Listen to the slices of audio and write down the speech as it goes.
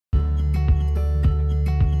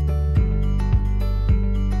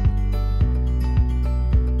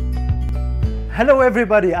Hello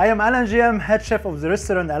everybody, I am Alan Geaam, head chef of the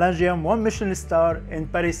restaurant Alan Geaam, one Michelin star in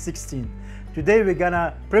Paris 16. Today we're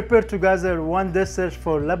gonna prepare together one dessert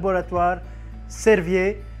for laboratoire,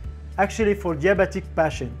 Servier, actually for diabetic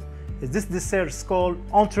patient. This dessert is called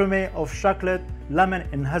entremet of chocolate, lemon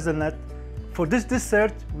and hazelnut. For this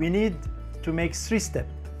dessert, we need to make 3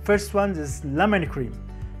 steps. First one is lemon cream.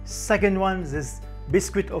 Second one is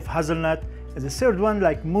biscuit of hazelnut. And the third one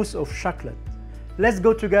like mousse of chocolate. Let's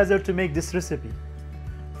go together to make this recipe.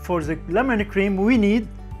 For the lemon cream, we need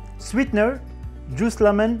sweetener, juice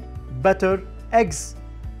lemon, butter, eggs,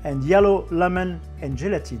 and yellow lemon and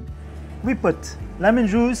gelatin. We put lemon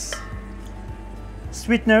juice,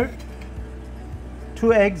 sweetener,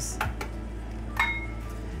 2 eggs.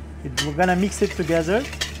 We're gonna mix it together.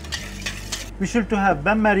 We should to have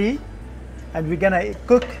bain-marie, and we're gonna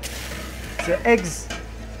cook the eggs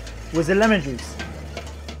with the lemon juice.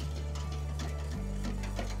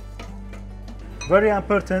 Very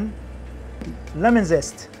important, lemon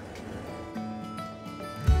zest.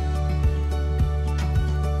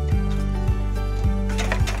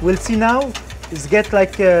 We'll see now, it's get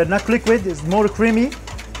like not liquid, it's more creamy.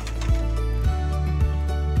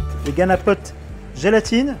 We're gonna put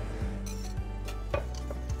gelatin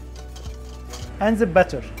and the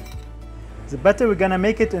butter. The butter, we're gonna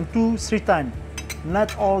make it in 2-3 times,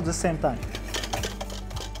 not all the same time.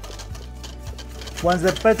 Once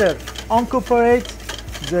the butter incorporate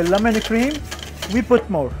the lemon cream, we put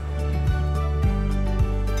more.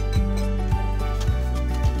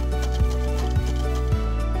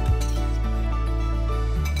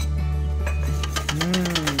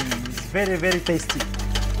 It's very, very tasty.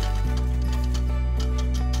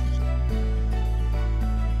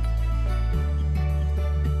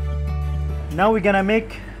 Now we're gonna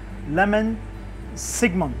make lemon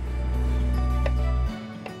segment.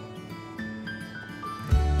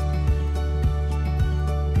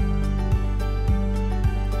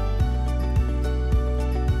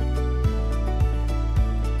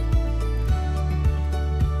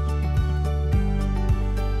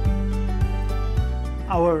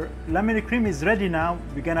 Our lemon cream is ready now.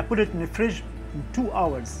 We're gonna put it in the fridge in 2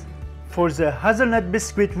 hours. For the hazelnut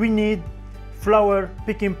biscuit, we need flour,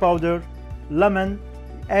 baking powder, lemon,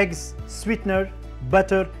 eggs, sweetener,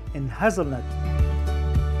 butter, and hazelnut.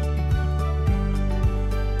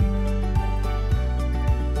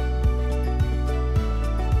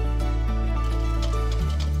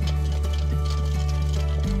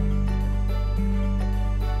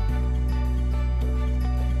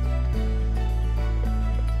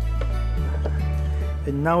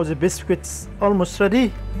 And now the biscuit's almost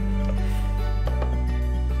ready.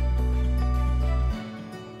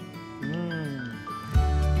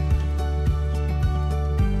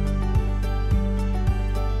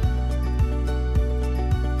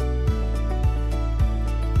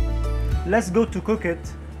 Let's go to cook it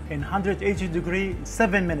in 180 degrees,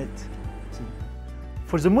 7 minutes.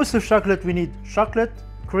 For the mousse of chocolate, we need chocolate,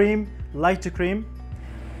 cream, light cream.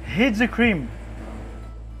 Heat the cream.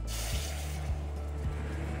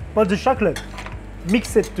 Put the chocolate,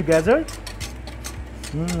 mix it together.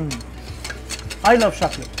 I love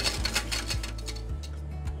chocolate.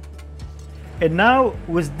 And now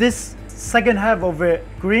with this second half of the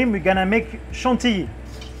cream, we're gonna make chantilly.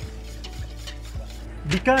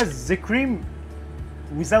 Because the cream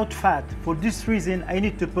without fat, for this reason I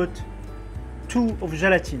need to put 2 of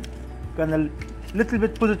gelatin. Gonna little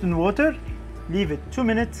bit put it in water, leave it 2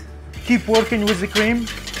 minutes, keep working with the cream.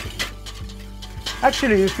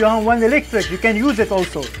 Actually, if you have one electric, you can use it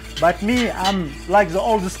also. But me, I'm like the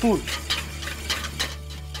old school.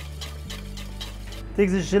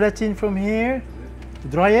 Take the gelatin from here,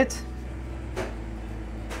 dry it,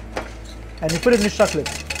 and you put it in the chocolate.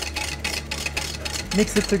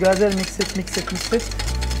 Mix it together, mix it, mix it, mix it.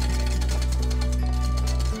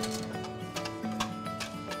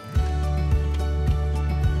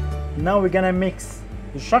 Now we're gonna mix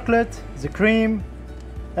the chocolate, the cream,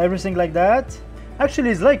 everything like that.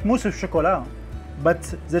 Actually, it's like mousse of chocolat, but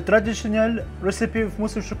the traditional recipe of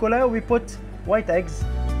mousse of chocolat, we put white eggs.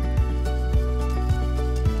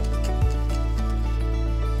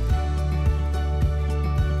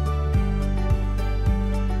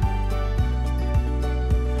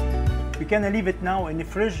 We can leave it now in the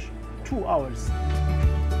fridge 2 hours.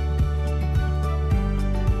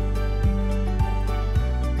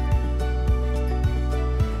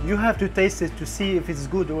 You have to taste it to see if it's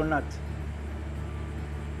good or not.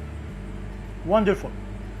 Wonderful.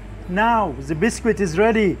 Now the biscuit is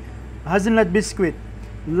ready. Hazelnut biscuit,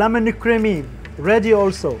 lemon creamy, ready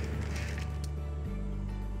also.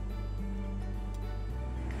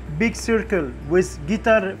 Big circle with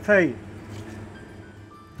guitar feuille.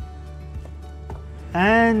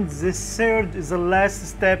 And the third is the last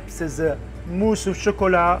step, is the mousse au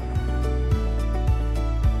chocolat.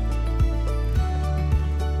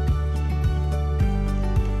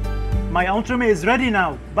 My entremet is ready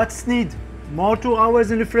now, but it needs more 2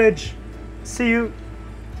 hours in the fridge. See you.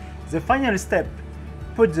 The final step,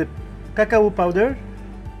 put the cacao powder,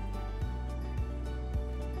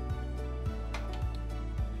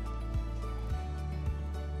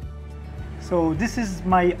 so this is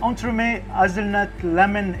my entremet hazelnut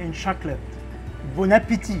lemon and chocolate. Bon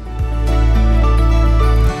appétit!